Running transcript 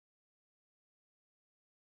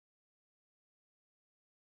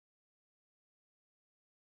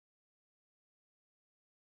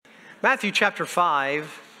Matthew chapter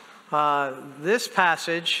 5, this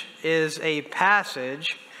passage is a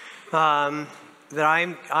passage that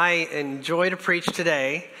I enjoy to preach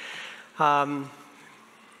today. Again,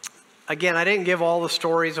 I didn't give all the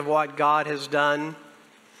stories of what God has done.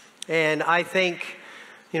 And I think,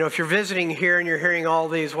 if you're visiting here and you're hearing all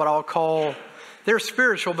these, what I'll call, they're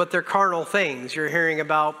spiritual, but they're carnal things. You're hearing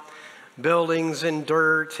about buildings and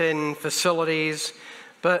dirt and facilities.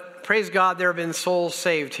 But praise God, there have been souls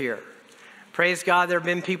saved here. Praise God, there have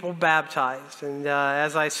been people baptized. And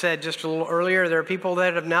as I said just a little earlier, there are people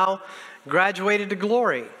that have now graduated to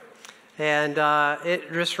glory. And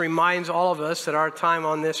it just reminds all of us that our time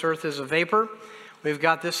on this earth is a vapor. We've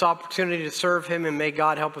got this opportunity to serve Him, and may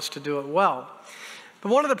God help us to do it well.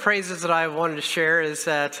 But one of the praises that I wanted to share is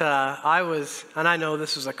that and I know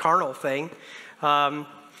this is a carnal thing,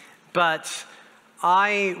 but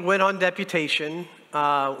I went on deputation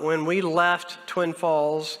when we left Twin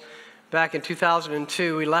Falls back in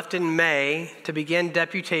 2002. We left in May to begin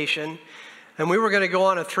deputation, and we were going to go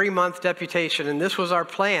on a 3-month deputation, and this was our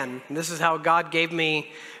plan. And this is how God gave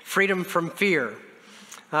me freedom from fear.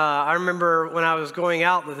 I remember when I was going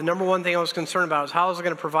out, the number one thing I was concerned about was how I was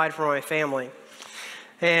going to provide for my family.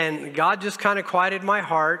 And God just kind of quieted my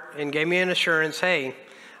heart and gave me an assurance, hey,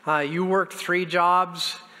 you worked 3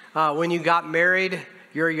 jobs. When you got married,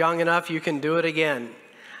 you're young enough, you can do it again.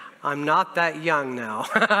 I'm not that young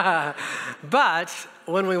now. But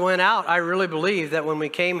when we went out, I really believed that when we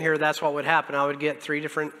came here, that's what would happen. I would get 3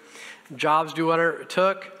 different jobs, do whatever it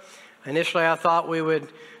took. Initially, I thought we would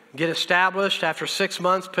get established. After 6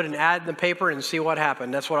 months, put an ad in the paper and see what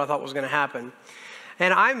happened. That's what I thought was going to happen.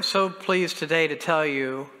 And I'm so pleased today to tell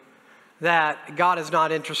you that God is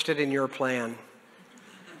not interested in your plan.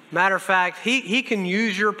 Matter of fact, He can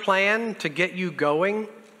use your plan to get you going.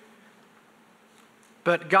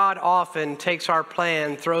 But God often takes our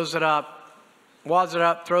plan, throws it up, wads it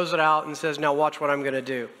up, throws it out, and says, now watch what I'm going to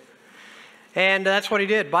do. And that's what He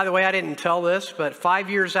did. By the way, I didn't tell this, but 5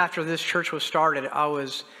 years after this church was started, I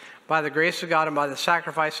was, by the grace of God and by the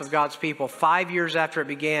sacrifice of God's people, 5 years after it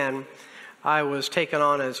began, I was taken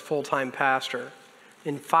on as full-time pastor.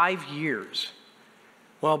 In 5 years.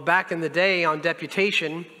 Well, back in the day on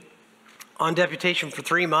deputation for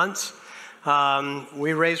 3 months,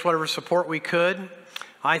 we raised whatever support we could.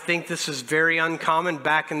 I think this is very uncommon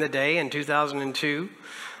back in the day in 2002.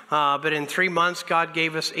 But in 3 months, God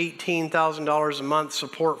gave us $18,000 a month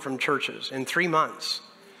support from churches in 3 months.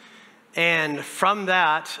 And from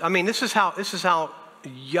that, this is how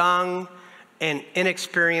young and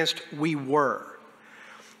inexperienced we were.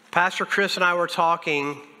 Pastor Chris and I were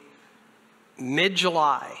talking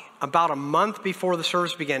mid-July, about a month before the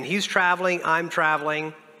service began. He's traveling, I'm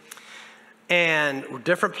traveling, and we're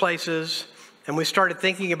different places. And we started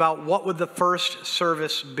thinking about what would the first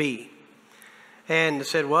service be. And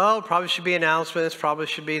said, well, it probably should be announcements, probably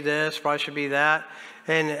should be this, probably should be that.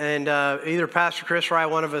 And either Pastor Chris or I,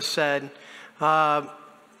 one of us said, probably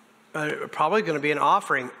going to be an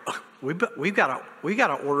offering. We've got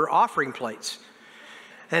to order offering plates.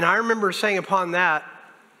 And I remember saying upon that,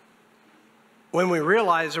 when we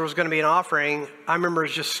realized there was going to be an offering, I remember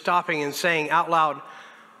just stopping and saying out loud,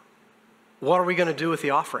 what are we going to do with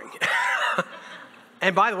the offering?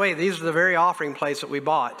 And by the way, these are the very offering plates that we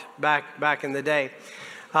bought back in the day.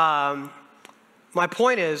 My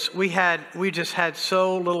point is, we just had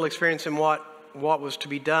so little experience in what was to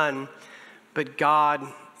be done, but God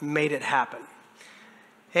made it happen.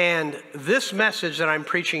 And this message that I'm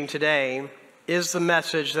preaching today is the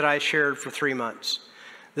message that I shared for 3 months.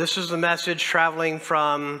 This is the message traveling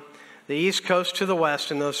from the East Coast to the West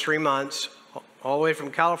in those 3 months, all the way from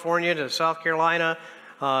California to South Carolina,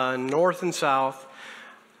 north and south.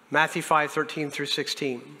 Matthew 5, 13 through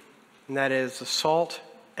 16. And that is the salt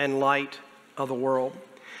and light of the world.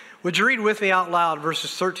 Would you read with me out loud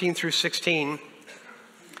verses 13 through 16?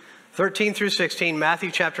 13 through 16,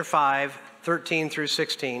 Matthew chapter 5, 13 through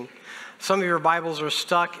 16. Some of your Bibles are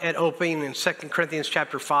stuck at opening in 2 Corinthians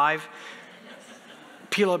chapter 5.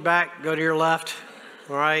 Peel it back, go to your left.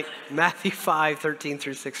 All right, Matthew 5, 13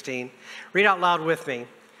 through 16. Read out loud with me.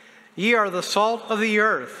 Ye are the salt of the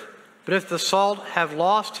earth. But if the salt have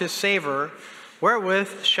lost his savor,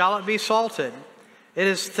 wherewith shall it be salted? It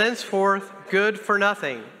is thenceforth good for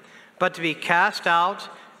nothing, but to be cast out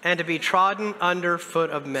and to be trodden under foot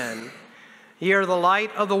of men. Ye are the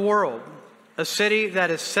light of the world. A city that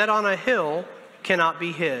is set on a hill cannot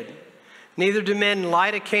be hid. Neither do men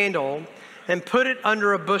light a candle and put it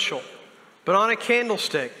under a bushel, but on a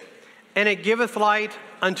candlestick, and it giveth light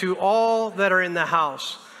unto all that are in the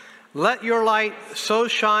house. Let your light so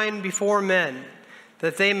shine before men,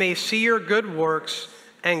 that they may see your good works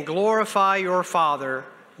and glorify your Father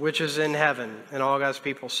which is in heaven. And all God's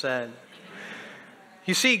people said.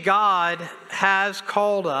 You see, God has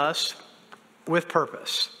called us with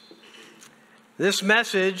purpose. This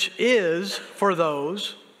message is for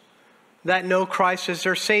those that know Christ as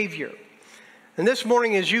their Savior. And this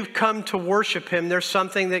morning, as you've come to worship Him, there's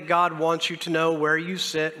something that God wants you to know: where you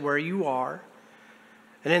sit, where you are,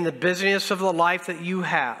 and in the busyness of the life that you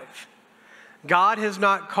have. God has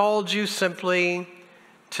not called you simply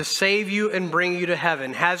to save you and bring you to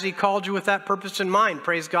heaven. Has He called you with that purpose in mind?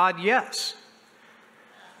 Praise God, yes.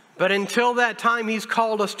 But until that time, He's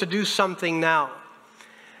called us to do something now.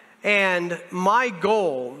 And my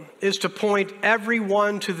goal is to point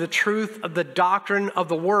everyone to the truth of the doctrine of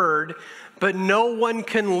the Word, but no one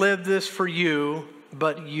can live this for you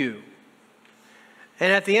but you.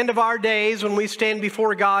 And at the end of our days, when we stand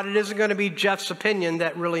before God, it isn't going to be Jeff's opinion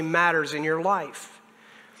that really matters in your life.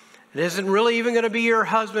 It isn't really even going to be your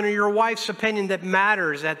husband or your wife's opinion that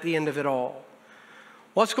matters at the end of it all.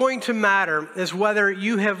 What's going to matter is whether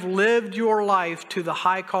you have lived your life to the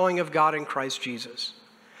high calling of God in Christ Jesus.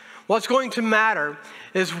 What's going to matter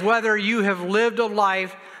is whether you have lived a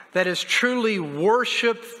life that is truly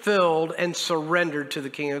worship-filled and surrendered to the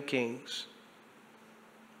King of Kings.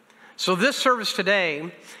 So this service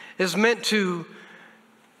today is meant to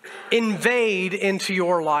invade into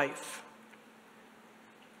your life.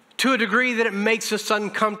 To a degree that it makes us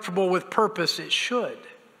uncomfortable with purpose, it should.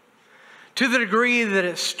 To the degree that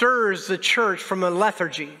it stirs the church from a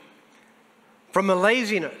lethargy, from a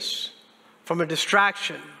laziness, from a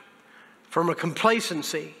distraction, from a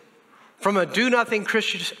complacency, from a do-nothing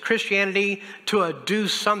Christianity to a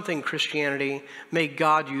do-something Christianity, may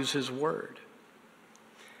God use His word.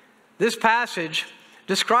 This passage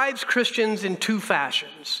describes Christians in two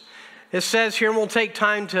fashions. It says here, and we'll take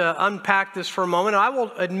time to unpack this for a moment. I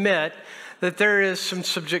will admit that there is some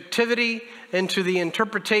subjectivity into the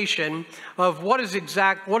interpretation of what does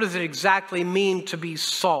it exactly mean to be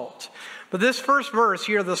salt. But this first verse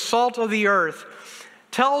here, the salt of the earth,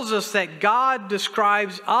 tells us that God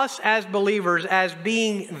describes us as believers as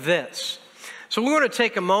being this. So we want to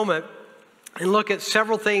take a moment and look at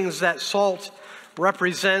several things that salt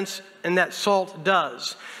represents and that salt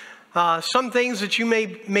does. Some things that you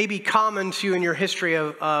may be common to you in your history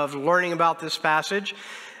of learning about this passage.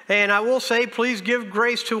 And I will say, please give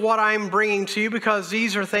grace to what I'm bringing to you, because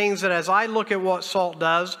these are things that, as I look at what salt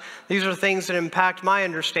does, these are things that impact my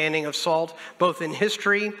understanding of salt, both in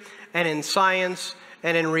history and in science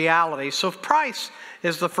and in reality. So price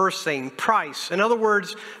is the first thing. Price. In other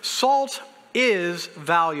words, salt is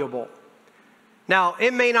valuable. Now,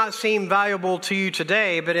 it may not seem valuable to you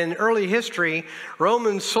today, but in early history,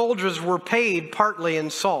 Roman soldiers were paid partly in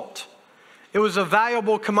salt. It was a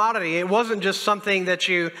valuable commodity. It wasn't just something that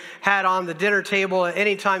you had on the dinner table at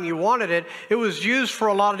any time you wanted it. It was used for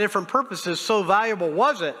a lot of different purposes. So valuable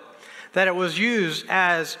was it that it was used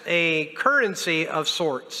as a currency of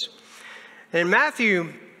sorts. In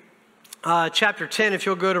Matthew chapter 10, if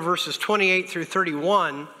you'll go to verses 28 through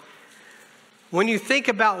 31, when you think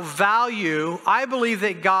about value, I believe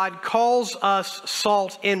that God calls us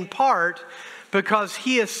salt in part because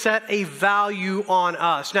He has set a value on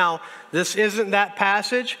us. Now, this isn't that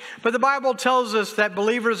passage, but the Bible tells us that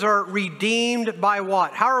believers are redeemed by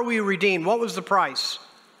what? How are we redeemed? What was the price?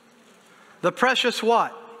 The precious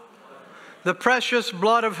what? The precious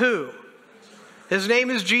blood of who? His name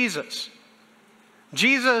is Jesus.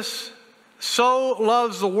 Jesus so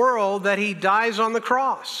loves the world that He dies on the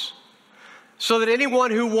cross, so that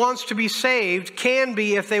anyone who wants to be saved can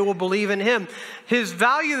be if they will believe in Him. His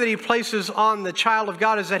value that He places on the child of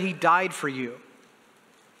God is that He died for you.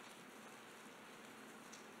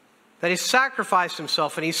 That He sacrificed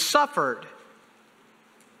Himself and He suffered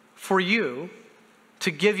for you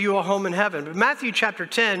to give you a home in heaven. But Matthew chapter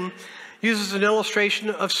 10 uses an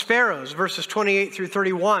illustration of sparrows, verses 28 through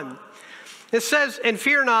 31. It says, and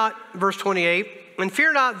fear not, verse 28, and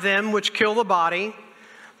fear not them which kill the body,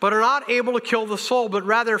 but are not able to kill the soul, but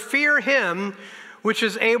rather fear Him which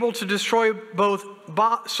is able to destroy both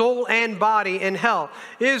soul and body in hell.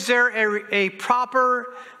 Is there a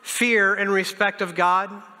proper fear and respect of God?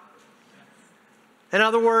 In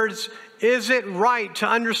other words, is it right to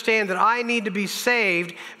understand that I need to be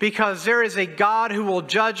saved because there is a God who will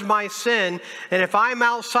judge my sin, and if I'm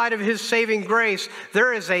outside of His saving grace,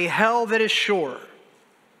 there is a hell that is sure?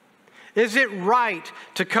 Is it right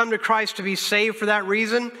to come to Christ to be saved for that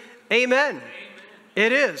reason? Amen. Amen.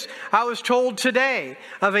 It is. I was told today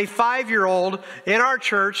of a 5-year-old in our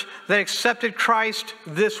church that accepted Christ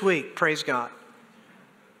this week. Praise God.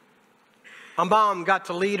 A mom got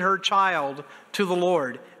to lead her child to the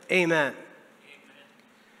Lord. Amen.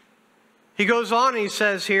 He goes on and he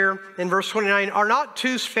says here in verse 29, are not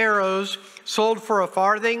 2 sparrows sold for a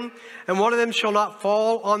farthing, and one of them shall not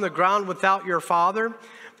fall on the ground without your Father?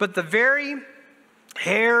 But the very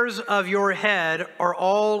hairs of your head are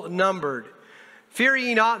all numbered. Fear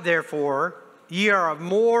ye not, therefore, ye are of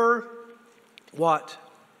more, what?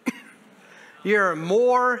 Ye are of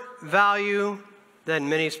more value than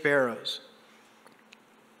many sparrows.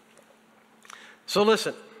 So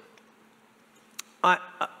listen,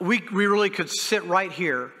 we really could sit right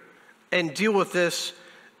here and deal with this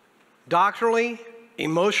doctrinally,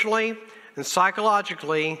 emotionally, and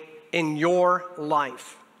psychologically in your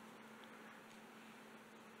life.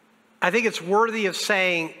 I think it's worthy of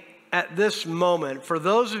saying at this moment, for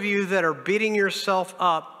those of you that are beating yourself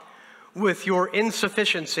up with your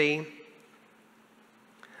insufficiency,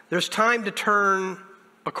 there's time to turn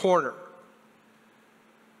a corner.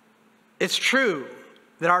 It's true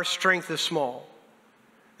that our strength is small.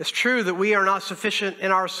 It's true that we are not sufficient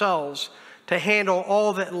in ourselves to handle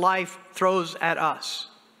all that life throws at us.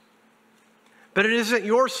 But it isn't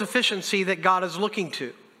your sufficiency that God is looking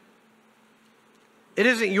to. It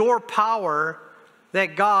isn't your power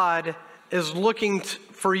that God is looking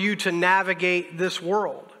for you to navigate this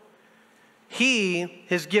world. He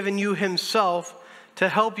has given you himself to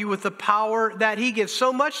help you with the power that he gives,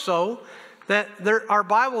 so much so that our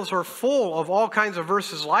Bibles are full of all kinds of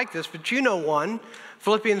verses like this, but you know one,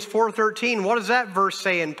 Philippians 4:13. What does that verse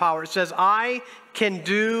say in power? It says, I can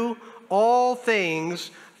do all things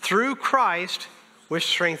through Christ, which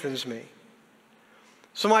strengthens me.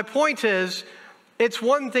 So my point is, it's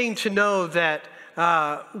one thing to know that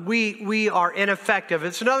we are ineffective.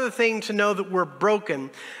 It's another thing to know that we're broken.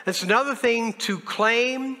 It's another thing to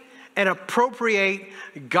claim and appropriate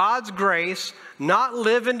God's grace, not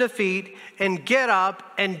live in defeat, and get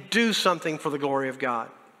up and do something for the glory of God.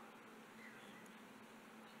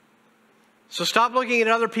 So stop looking at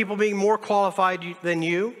other people being more qualified than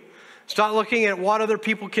you. Stop looking at what other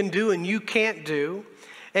people can do and you can't do.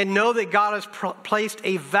 And know that God has placed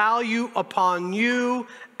a value upon you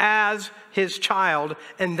as his child,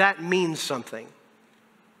 and that means something.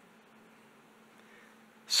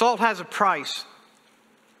 Salt has a price.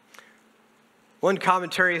 One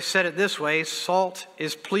commentary said it this way, salt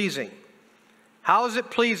is pleasing. How is it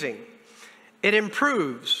pleasing? It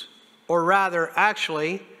improves, or rather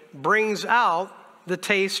actually brings out the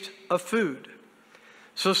taste of food.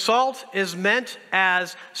 So salt is meant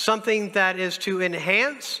as something that is to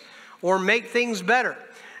enhance or make things better.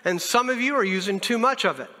 And some of you are using too much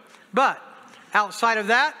of it. But outside of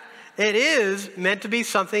that, it is meant to be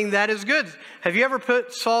something that is good. Have you ever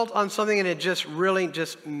put salt on something and it just really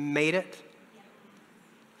just made it?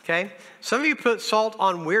 Okay? Some of you put salt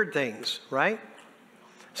on weird things, right?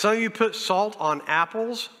 Some of you put salt on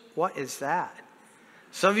apples. What is that?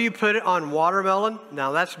 Some of you put it on watermelon.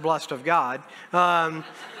 Now that's blessed of God. Some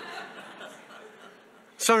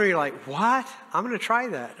of you are like, what? I'm going to try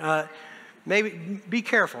that. Maybe be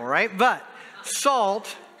careful, right? But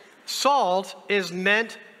salt is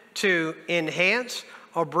meant to enhance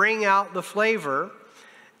or bring out the flavor.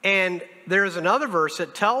 And there's another verse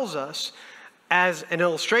that tells us, as an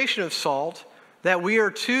illustration of salt, that we are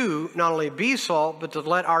to not only be salt, but to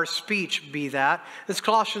let our speech be that. It's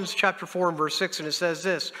Colossians chapter 4 and verse 6, and it says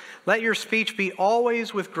this, let your speech be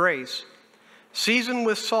always with grace, seasoned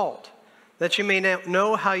with salt, that you may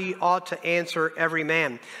know how you ought to answer every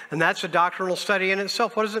man. And that's a doctrinal study in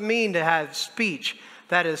itself. What does it mean to have speech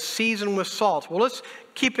that is seasoned with salt? Well, let's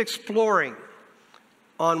keep exploring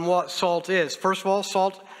on what salt is. First of all,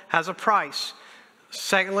 salt has a price.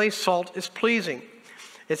 Secondly, salt is pleasing.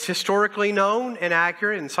 It's historically known and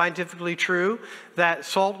accurate and scientifically true that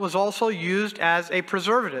salt was also used as a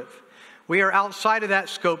preservative. We are outside of that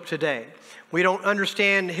scope today. We don't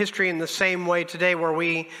understand history in the same way today, where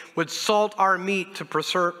we would salt our meat to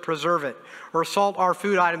preserve it, or salt our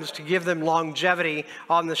food items to give them longevity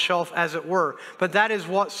on the shelf, as it were. But that is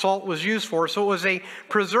what salt was used for. So it was a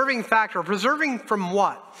preserving factor. Preserving from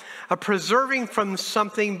what? A preserving from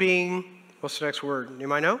something being, what's the next word? You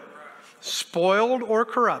might know? Spoiled or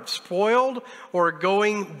corrupt. Spoiled or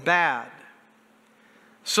going bad.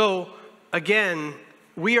 So again,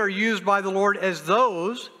 we are used by the Lord as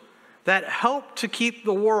those that help to keep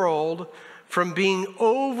the world from being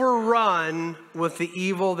overrun with the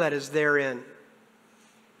evil that is therein.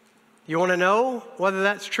 You want to know whether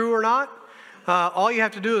that's true or not? All you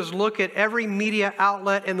have to do is look at every media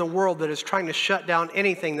outlet in the world that is trying to shut down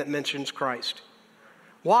anything that mentions Christ.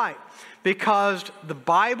 Why? Because the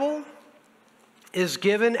Bible is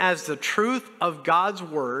given as the truth of God's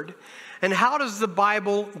word. And how does the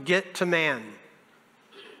Bible get to man?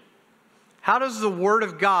 How does the Word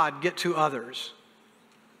of God get to others?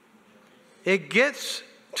 It gets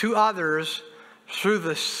to others through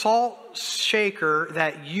the salt shaker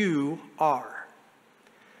that you are.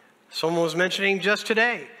 Someone was mentioning just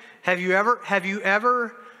today. Have you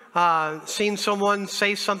ever seen someone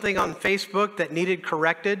say something on Facebook that needed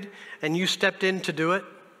corrected and you stepped in to do it?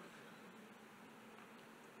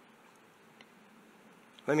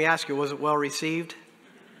 Let me ask you, was it well received?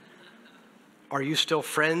 Are you still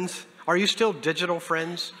friends? Are you still digital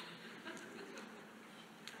friends?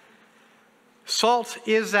 Salt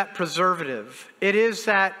is that preservative. It is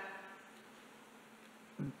that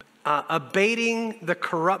abating the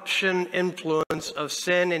corruption influence of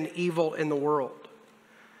sin and evil in the world.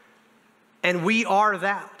 And we are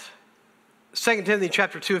that. 2 Timothy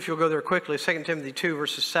chapter 2, if you'll go there quickly. 2 Timothy 2,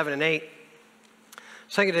 verses 7 and 8.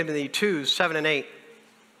 2 Timothy 2, 7 and 8.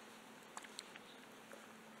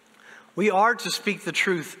 We are to speak the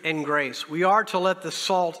truth in grace. We are to let the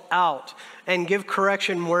salt out and give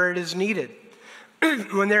correction where it is needed.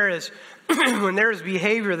 When there is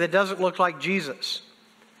behavior that doesn't look like Jesus,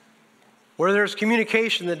 where there's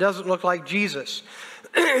communication that doesn't look like Jesus,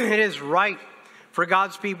 it is right for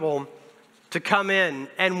God's people to come in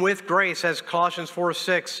and with grace, as Colossians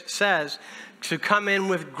 4:6 says, to come in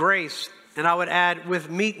with grace, and I would add with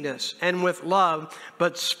meekness and with love,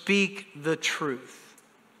 but speak the truth.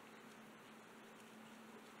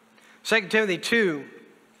 2 Timothy 2,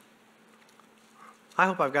 I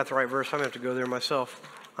hope I've got the right verse. I'm going to have to go there myself.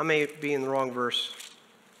 I may be in the wrong verse.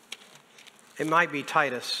 It might be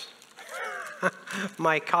Titus.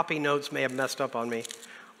 My copy notes may have messed up on me.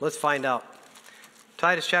 Let's find out.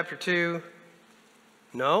 Titus chapter 2.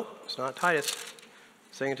 No, it's not Titus.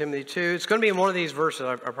 2 Timothy 2. It's going to be in one of these verses,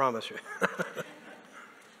 I promise you.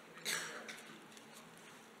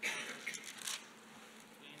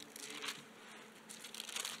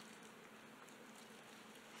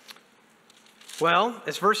 Well,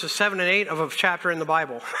 it's verses 7 and 8 of a chapter in the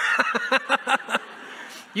Bible.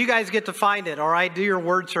 You guys get to find it, all right? Do your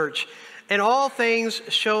word search. In all things,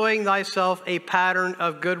 showing thyself a pattern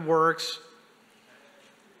of good works.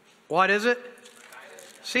 What is it?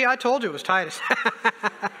 See, I told you it was Titus.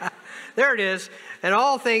 There it is. In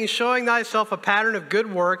all things, showing thyself a pattern of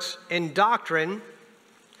good works in doctrine,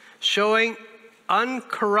 showing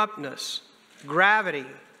uncorruptness, gravity,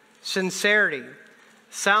 sincerity,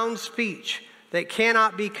 sound speech, that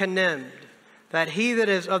cannot be condemned, that he that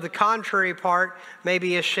is of the contrary part may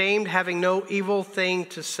be ashamed, having no evil thing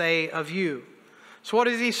to say of you. So what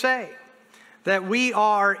does he say? That we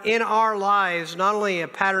are in our lives not only a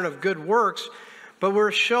pattern of good works, but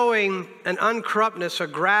we're showing an uncorruptness, a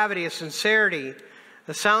gravity, a sincerity,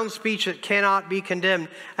 a sound speech that cannot be condemned,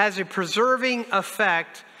 as a preserving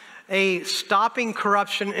effect, a stopping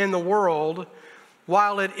corruption in the world,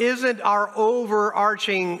 while it isn't our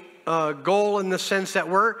overarching goal in the sense that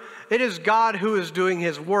it is God who is doing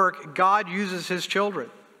his work. God uses his children.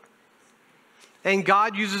 And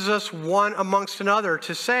God uses us one amongst another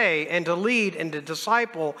to say and to lead and to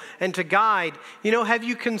disciple and to guide. You know, have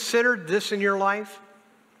you considered this in your life?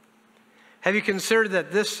 Have you considered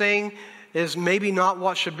that this thing is maybe not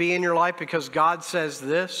what should be in your life because God says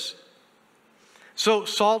this? So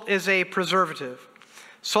salt is a preservative.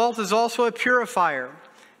 Salt is also a purifier.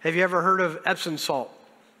 Have you ever heard of Epsom salt?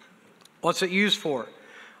 What's it used for?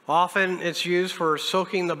 Often it's used for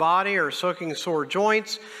soaking the body or soaking sore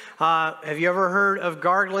joints. Have you ever heard of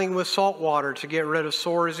gargling with salt water to get rid of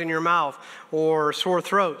sores in your mouth or sore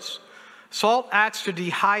throats? Salt acts to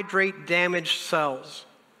dehydrate damaged cells,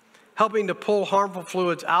 helping to pull harmful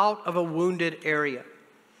fluids out of a wounded area.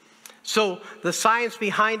 So the science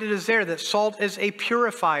behind it is there, that salt is a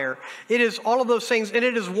purifier. It is all of those things. And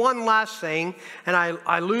it is one last thing, and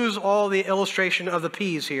I lose all the illustration of the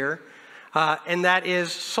peas here, and that is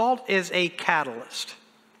salt is a catalyst.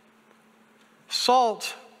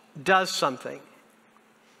 Salt does something.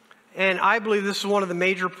 And I believe this is one of the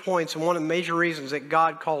major points and one of the major reasons that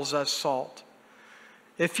God calls us salt.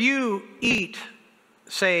 If you eat,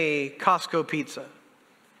 say, Costco pizza,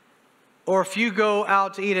 or if you go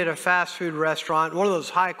out to eat at a fast food restaurant, one of those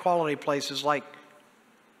high quality places like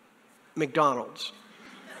McDonald's.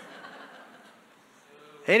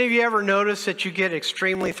 Any of you ever notice that you get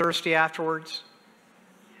extremely thirsty afterwards?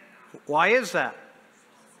 Why is that?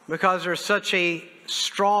 Because there's such a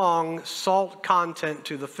strong salt content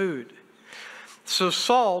to the food. So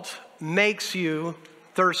salt makes you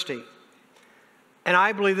thirsty. And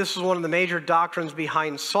I believe this is one of the major doctrines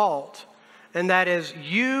behind salt. And that is,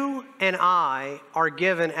 you and I are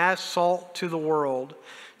given as salt to the world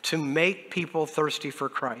to make people thirsty for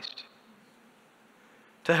Christ.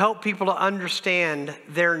 To help people to understand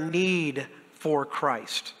their need for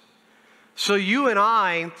Christ. So you and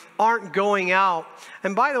I aren't going out.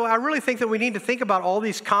 And by the way, I really think that we need to think about all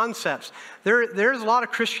these concepts. There's a lot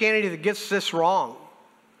of Christianity that gets this wrong.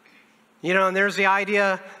 You know, and there's the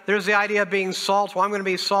idea of being salt. Well, I'm going to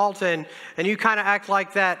be salt, and you kind of act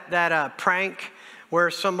like that prank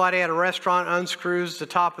where somebody at a restaurant unscrews the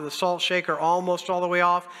top of the salt shaker almost all the way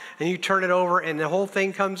off, and you turn it over, and the whole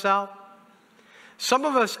thing comes out. Some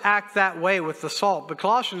of us act that way with the salt, but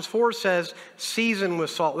Colossians 4 says, season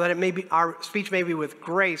with salt, that it may be, our speech may be with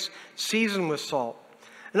grace, season with salt.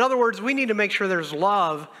 In other words, we need to make sure there's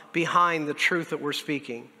love behind the truth that we're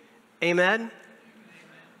speaking. Amen?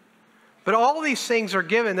 But all these things are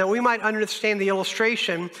given that we might understand the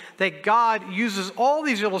illustration that God uses all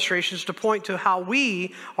these illustrations to point to how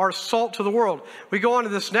we are salt to the world. We go on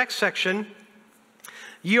to this next section.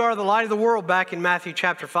 You are the light of the world, back in Matthew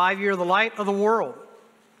chapter 5. You are the light of the world.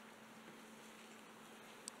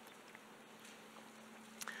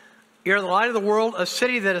 You are the light of the world. A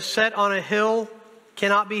city that is set on a hill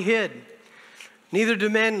cannot be hid. Neither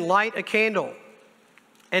do men light a candle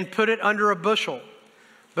and put it under a bushel,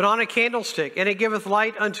 but on a candlestick, and it giveth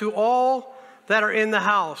light unto all that are in the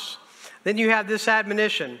house. Then you have this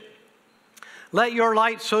admonition. Let your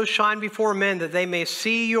light so shine before men that they may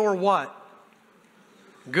see your what?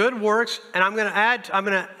 Good works. And I'm going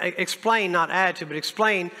to explain, not add to, but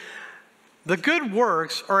explain. The good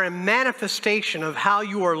works are a manifestation of how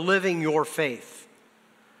you are living your faith.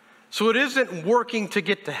 So it isn't working to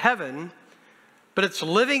get to heaven, but it's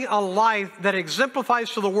living a life that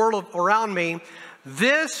exemplifies to the world around me.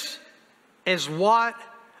 This is what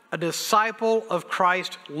a disciple of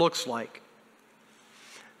Christ looks like.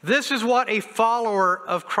 This is what a follower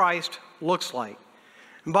of Christ looks like.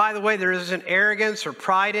 And by the way, there isn't arrogance or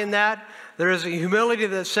pride in that. There is a humility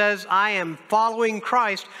that says, I am following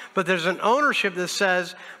Christ, but there's an ownership that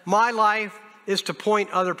says, my life is to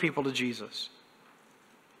point other people to Jesus.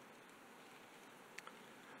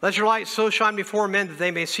 Let your light so shine before men that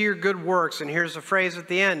they may see your good works. And here's the phrase at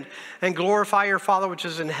the end, and glorify your Father which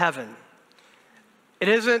is in heaven. It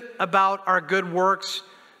isn't about our good works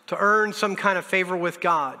to earn some kind of favor with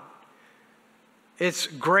God. It's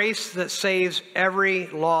grace that saves every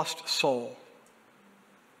lost soul.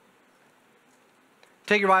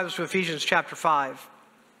 Take your Bibles to Ephesians chapter 5.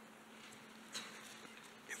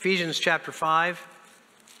 Ephesians chapter 5.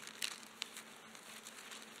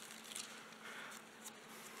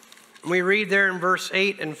 We read there in verse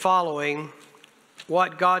 8 and following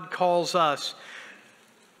what God calls us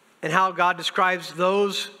and how God describes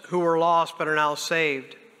those who were lost but are now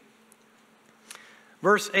saved.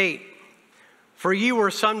 Verse 8. For ye were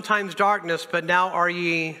sometimes darkness, but now are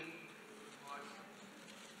ye.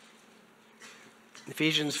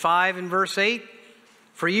 Ephesians 5 and verse 8.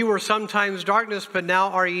 For ye were sometimes darkness, but now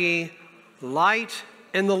are ye light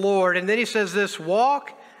in the Lord. And then he says this,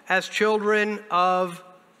 walk as children of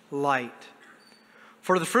light.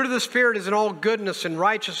 For the fruit of the Spirit is in all goodness and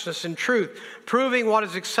righteousness and truth, proving what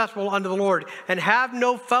is acceptable unto the Lord, and have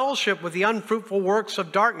no fellowship with the unfruitful works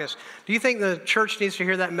of darkness. Do you think the church needs to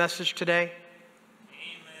hear that message today?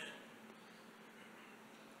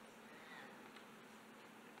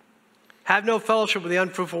 Have no fellowship with the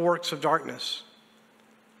unfruitful works of darkness.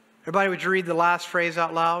 Everybody, would you read the last phrase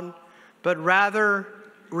out loud? But rather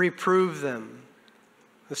reprove them.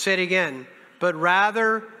 Let's say it again. But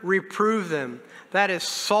rather reprove them. That is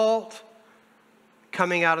salt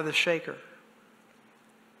coming out of the shaker.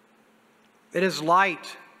 It is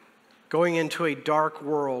light going into a dark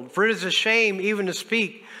world. For it is a shame even to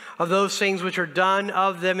speak of those things which are done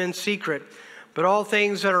of them in secret. But all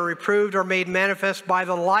things that are reproved are made manifest by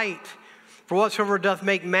the light. For whatsoever doth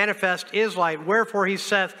make manifest is light. Wherefore he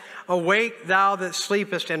saith, awake thou that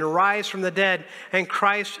sleepest, and arise from the dead, and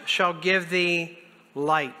Christ shall give thee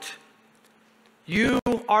light. You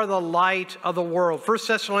are the light of the world. 1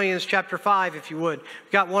 Thessalonians chapter 5, if you would.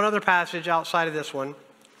 We've got one other passage outside of this one.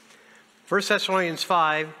 1 Thessalonians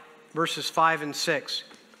 5, verses 5 and 6.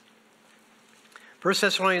 1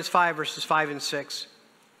 Thessalonians 5, verses 5 and 6.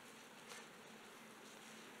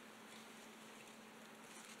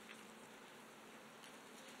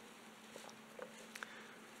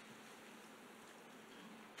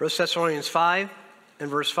 First Thessalonians 5 and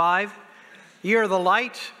verse 5. Ye are the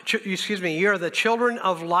light, ye are the children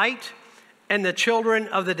of light and the children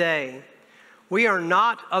of the day. We are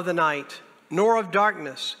not of the night, nor of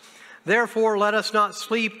darkness. Therefore let us not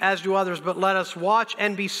sleep as do others, but let us watch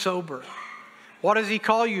and be sober. What does he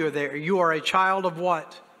call you there? You are a child of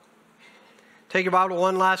what? Take your Bible to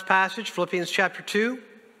one last passage, Philippians chapter 2.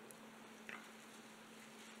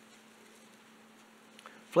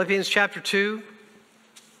 Philippians chapter 2.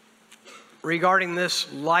 regarding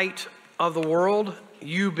this light of the world,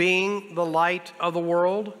 you being the light of the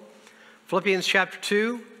world. Philippians chapter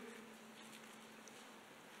 2.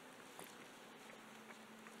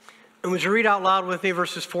 And would you read out loud with me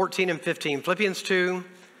verses 14 and 15? Philippians 2,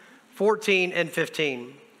 14 and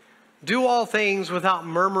 15. Do all things without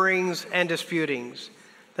murmurings and disputings,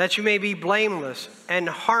 that you may be blameless and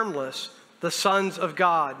harmless, the sons of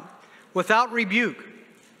God, without rebuke,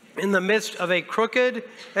 in the midst of a crooked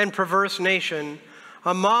and perverse nation,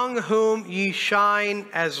 among whom ye shine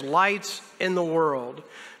as lights in the world.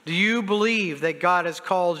 Do you believe that God has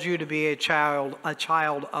called you to be a child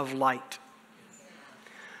of light?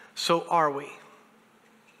 So are we.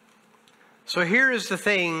 So here is the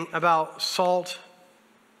thing about salt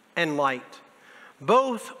and light.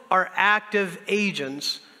 Both are active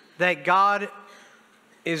agents that God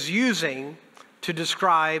is using to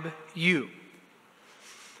describe you.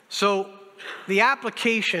 So the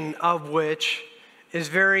application of which is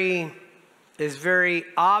very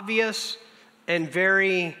obvious and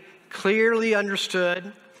very clearly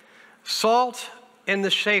understood. Salt in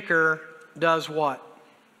the shaker does what?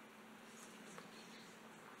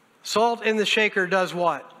 Salt in the shaker does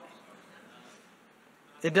what?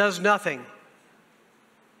 It does nothing.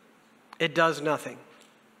 It does nothing.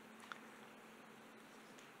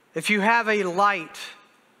 If you have a light,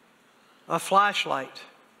 a flashlight,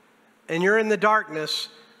 and you're in the darkness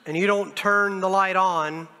and you don't turn the light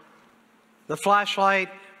on, the flashlight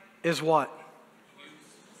is what?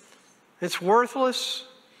 It's worthless.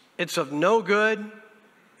 It's of no good.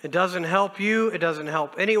 It doesn't help you. It doesn't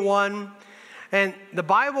help anyone. And the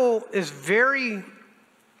Bible is very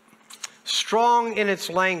strong in its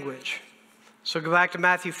language. So go back to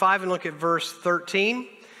Matthew 5 and look at verse 13.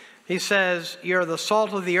 He says, "You are the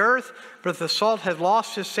salt of the earth, but if the salt has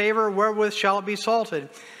lost its savor, wherewith shall it be salted?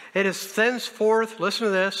 It is thenceforth," listen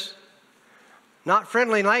to this, not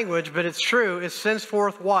friendly language, but it's true, it's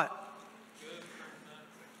thenceforth what?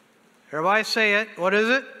 Everybody say it. What is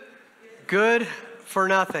it? Good for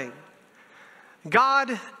nothing.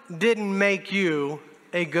 God didn't make you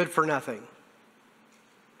a good for nothing.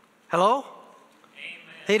 Hello? Amen.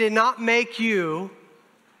 He did not make you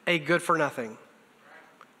a good for nothing.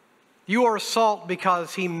 You are salt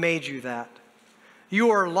because he made you that. You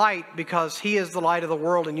are light because he is the light of the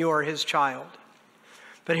world and you are his child.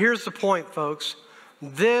 But here's the point, folks.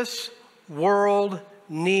 This world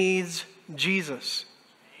needs Jesus.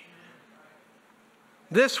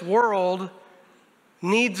 This world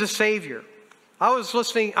needs a Savior. I was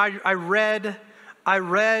listening, I read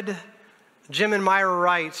Jim and Myra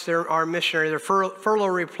Wright's, they're our missionary, they're furlough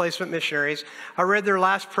replacement missionaries. I read their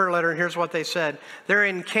last prayer letter, and here's what they said. They're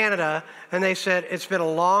in Canada, and they said it's been a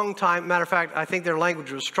long time. Matter of fact, I think their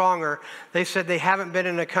language was stronger. They said they haven't been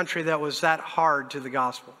in a country that was that hard to the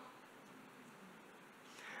gospel.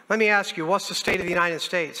 Let me ask you, what's the state of the United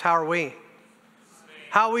States? How are we?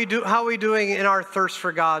 How are we doing in our thirst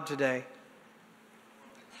for God today?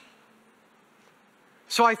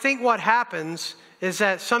 So I think what happens is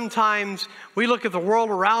that sometimes we look at the world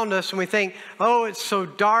around us and we think, oh, it's so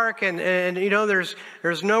dark and you know, there's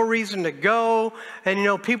no reason to go. And, you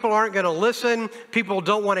know, people aren't going to listen. People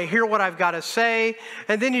don't want to hear what I've got to say.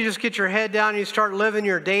 And then you just get your head down and you start living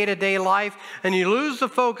your day-to-day life and you lose the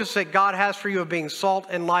focus that God has for you of being salt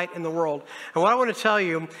and light in the world. And what I want to tell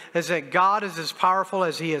you is that God is as powerful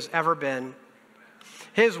as he has ever been.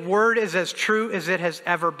 His word is as true as it has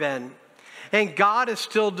ever been. And God is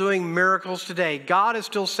still doing miracles today. God is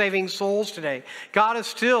still saving souls today. God is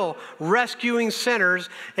still rescuing sinners.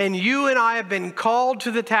 And you and I have been called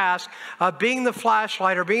to the task of being the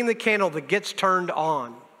flashlight or being the candle that gets turned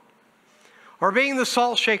on. Or being the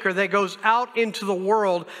salt shaker that goes out into the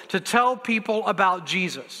world to tell people about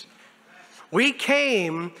Jesus. We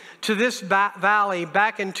came to this valley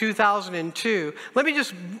back in 2002. Let me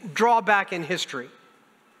just draw back in history.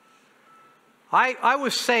 I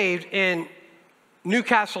was saved in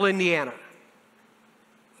Newcastle, Indiana.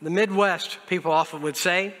 The Midwest, people often would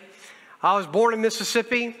say. I was born in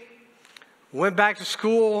Mississippi, went back to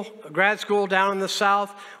school, grad school down in the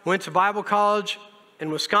South, went to Bible college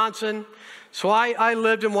in Wisconsin. So I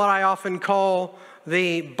lived in what I often call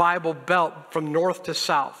the Bible Belt from north to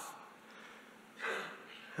south.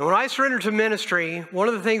 And when I surrendered to ministry, one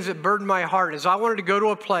of the things that burdened my heart is I wanted to go to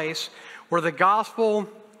a place where the gospel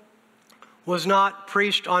was not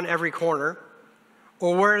preached on every corner,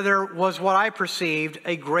 or where there was what I perceived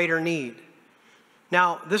a greater need.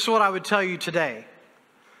 Now, this is what I would tell you today.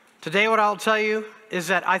 Today what I'll tell you is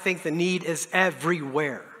that I think the need is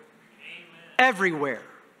everywhere. Amen. Everywhere.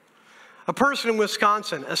 A person in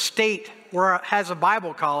Wisconsin, a state where it has a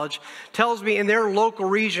Bible college, tells me in their local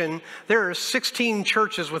region there are 16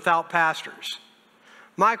 churches without pastors.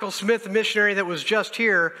 Michael Smith, the missionary that was just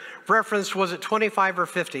here, referenced, was it 25 or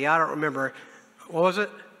 50? I don't remember. What was it?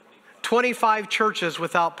 25 churches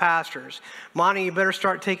without pastors. Monty, you better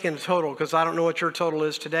start taking the total because I don't know what your total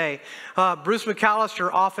is today. Bruce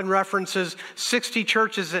McAllister often references 60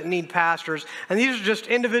 churches that need pastors. And these are just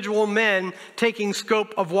individual men taking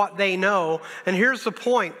scope of what they know. And here's the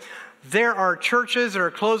point. There are churches that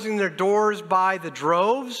are closing their doors by the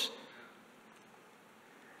droves.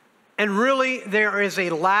 And really, there is a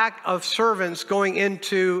lack of servants going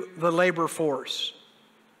into the labor force.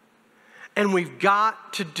 And we've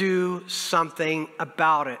got to do something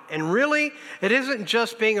about it. And really, it isn't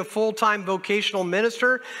just being a full-time vocational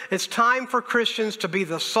minister. It's time for Christians to be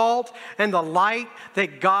the salt and the light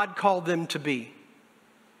that God called them to be.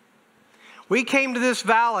 We came to this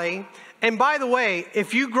valley, and by the way,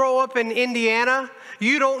 if you grow up in Indiana,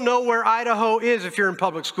 you don't know where Idaho is if you're in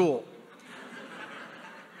public school.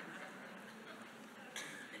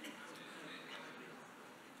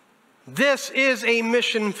 This is a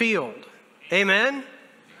mission field. Amen?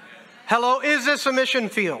 Hello, is this a mission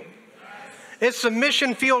field? It's a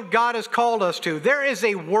mission field God has called us to. There is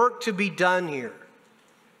a work to be done here.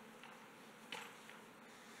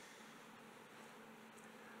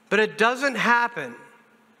 But it doesn't happen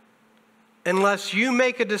unless you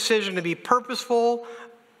make a decision to be purposeful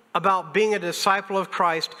about being a disciple of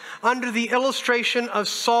Christ under the illustration of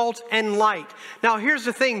salt and light. Now, here's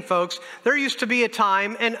the thing, folks. There used to be a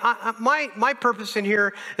time, and my purpose in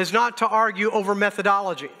here is not to argue over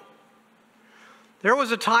methodology. There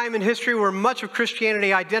was a time in history where much of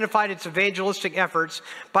Christianity identified its evangelistic efforts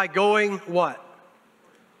by going what?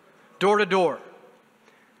 Door to door.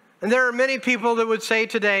 And there are many people that would say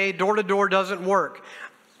today, door to door doesn't work.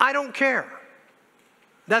 I don't care.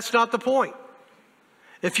 That's not the point.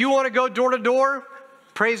 If you want to go door to door,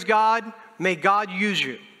 praise God, may God use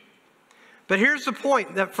you. But here's the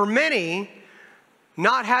point, that for many,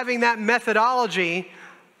 not having that methodology,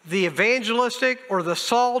 the evangelistic or the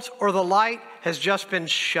salt or the light has just been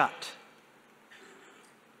shut.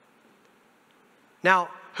 Now,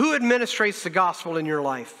 who administrates the gospel in your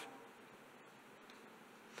life?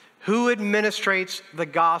 Who administrates the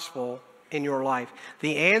gospel in your life?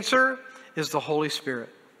 The answer is the Holy Spirit.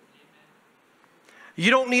 You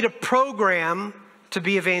don't need a program to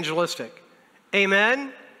be evangelistic.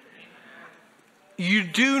 Amen? You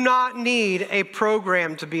do not need a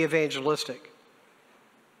program to be evangelistic.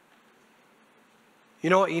 You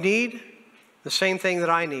know what you need? The same thing that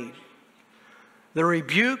I need. The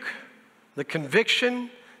rebuke, the conviction,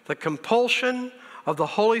 the compulsion of the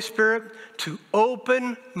Holy Spirit to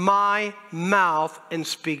open my mouth and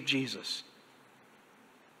speak Jesus.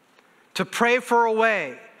 To pray for a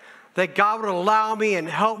way that God would allow me and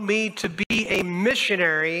help me to be a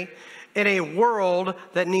missionary in a world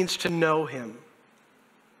that needs to know Him.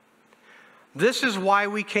 This is why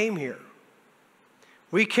we came here.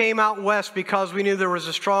 We came out west because we knew there was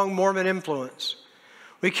a strong Mormon influence.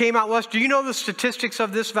 We came out west. Do you know the statistics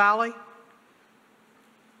of this valley?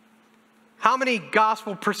 How many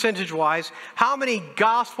gospel, percentage-wise, how many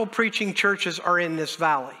gospel preaching churches are in this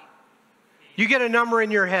valley? You get a number in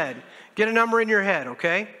your head. Get a number in your head,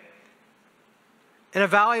 okay? In a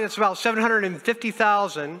valley that's about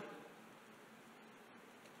 750,000,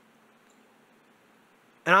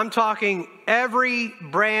 and I'm talking every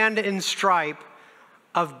brand and stripe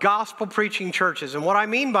of gospel preaching churches. And what I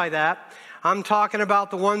mean by that, I'm talking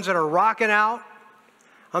about the ones that are rocking out.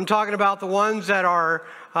 I'm talking about the ones that are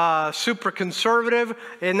super conservative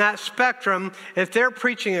in that spectrum. If they're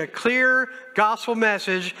preaching a clear gospel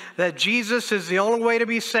message that Jesus is the only way to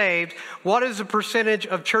be saved, what is the percentage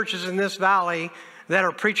of churches in this valley that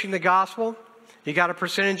are preaching the gospel? You got a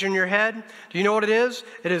percentage in your head? Do you know what it is?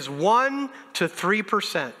 It is 1 to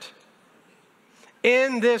 3%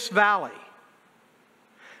 in this valley.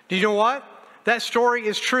 Do you know what? That story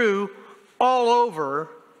is true all over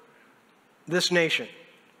this nation.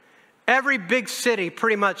 Every big city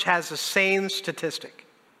pretty much has the same statistic.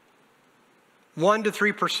 1 to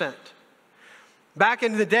 3%. Back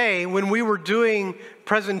in the day when we were doing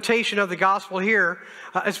presentation of the gospel here,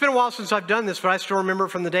 it's been a while since I've done this, but I still remember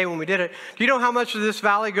from the day when we did it. Do you know how much of this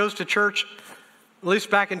valley goes to church, at least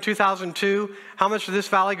back in 2002, how much of this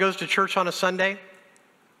valley goes to church on a Sunday?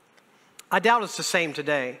 I doubt it's the same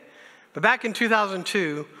today. But back in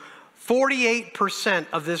 2002, 48%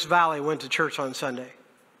 of this valley went to church on Sunday.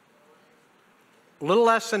 A little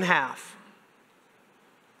less than half.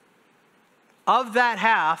 Of that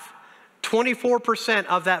half, 24%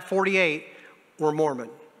 of that 48 were Mormon.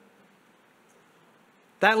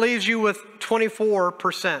 That leaves you with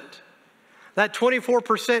 24%. That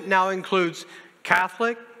 24% now includes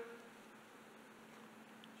Catholic,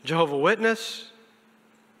 Jehovah's Witness,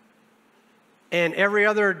 and every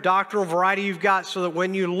other doctrinal variety you've got, so that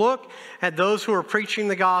when you look at those who are preaching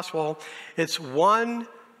the gospel, it's 1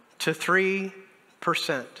 to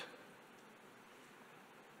 3%.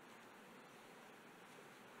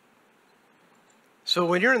 So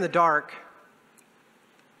when you're in the dark,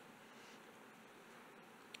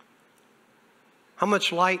 how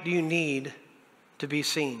much light do you need to be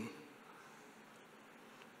seen?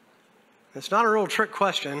 It's not a real trick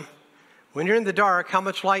question. When you're in the dark, how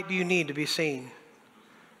much light do you need to be seen?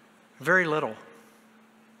 Very little.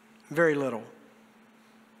 Very little.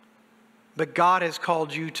 But God has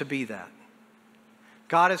called you to be that.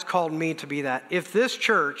 God has called me to be that. If this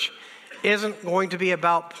church isn't going to be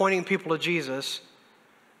about pointing people to Jesus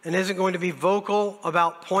and isn't going to be vocal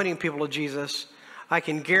about pointing people to Jesus, I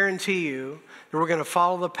can guarantee you that we're going to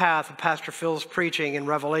follow the path of Pastor Phil's preaching in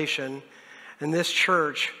Revelation, and this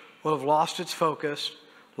church will have lost its focus,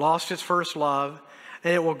 lost its first love,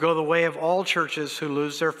 and it will go the way of all churches who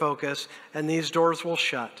lose their focus, and these doors will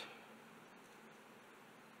shut.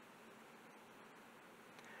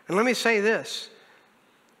 And let me say this.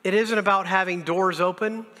 It isn't about having doors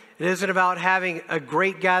open. It isn't about having a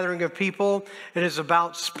great gathering of people. It is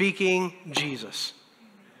about speaking Jesus.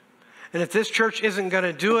 And if this church isn't going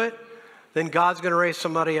to do it, then God's going to raise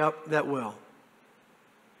somebody up that will.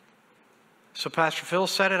 So Pastor Phil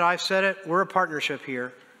said it, I've said it, we're a partnership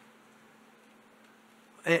here.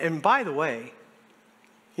 And by the way,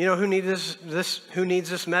 you know who needs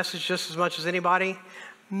this message just as much as anybody?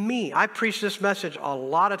 Me. I preach this message a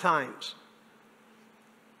lot of times.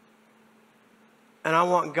 And I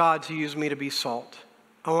want God to use me to be salt.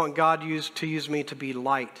 I want God to use me to be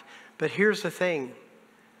light. But here's the thing.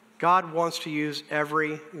 God wants to use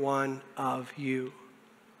every one of you.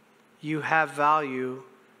 You have value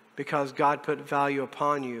because God put value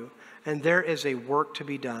upon you. And there is a work to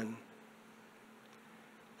be done.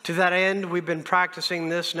 To that end, we've been practicing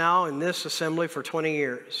this now in this assembly for 20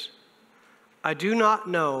 years. I do not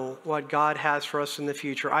know what God has for us in the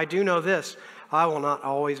future. I do know this. I will not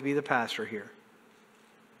always be the pastor here.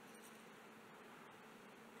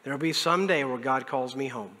 There will be some day where God calls me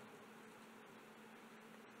home.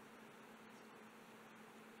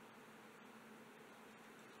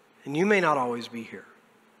 And you may not always be here.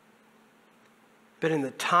 But in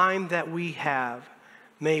the time that we have,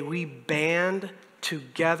 may we band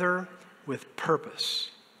together with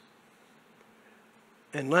purpose.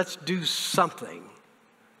 And let's do something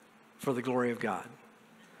for the glory of God.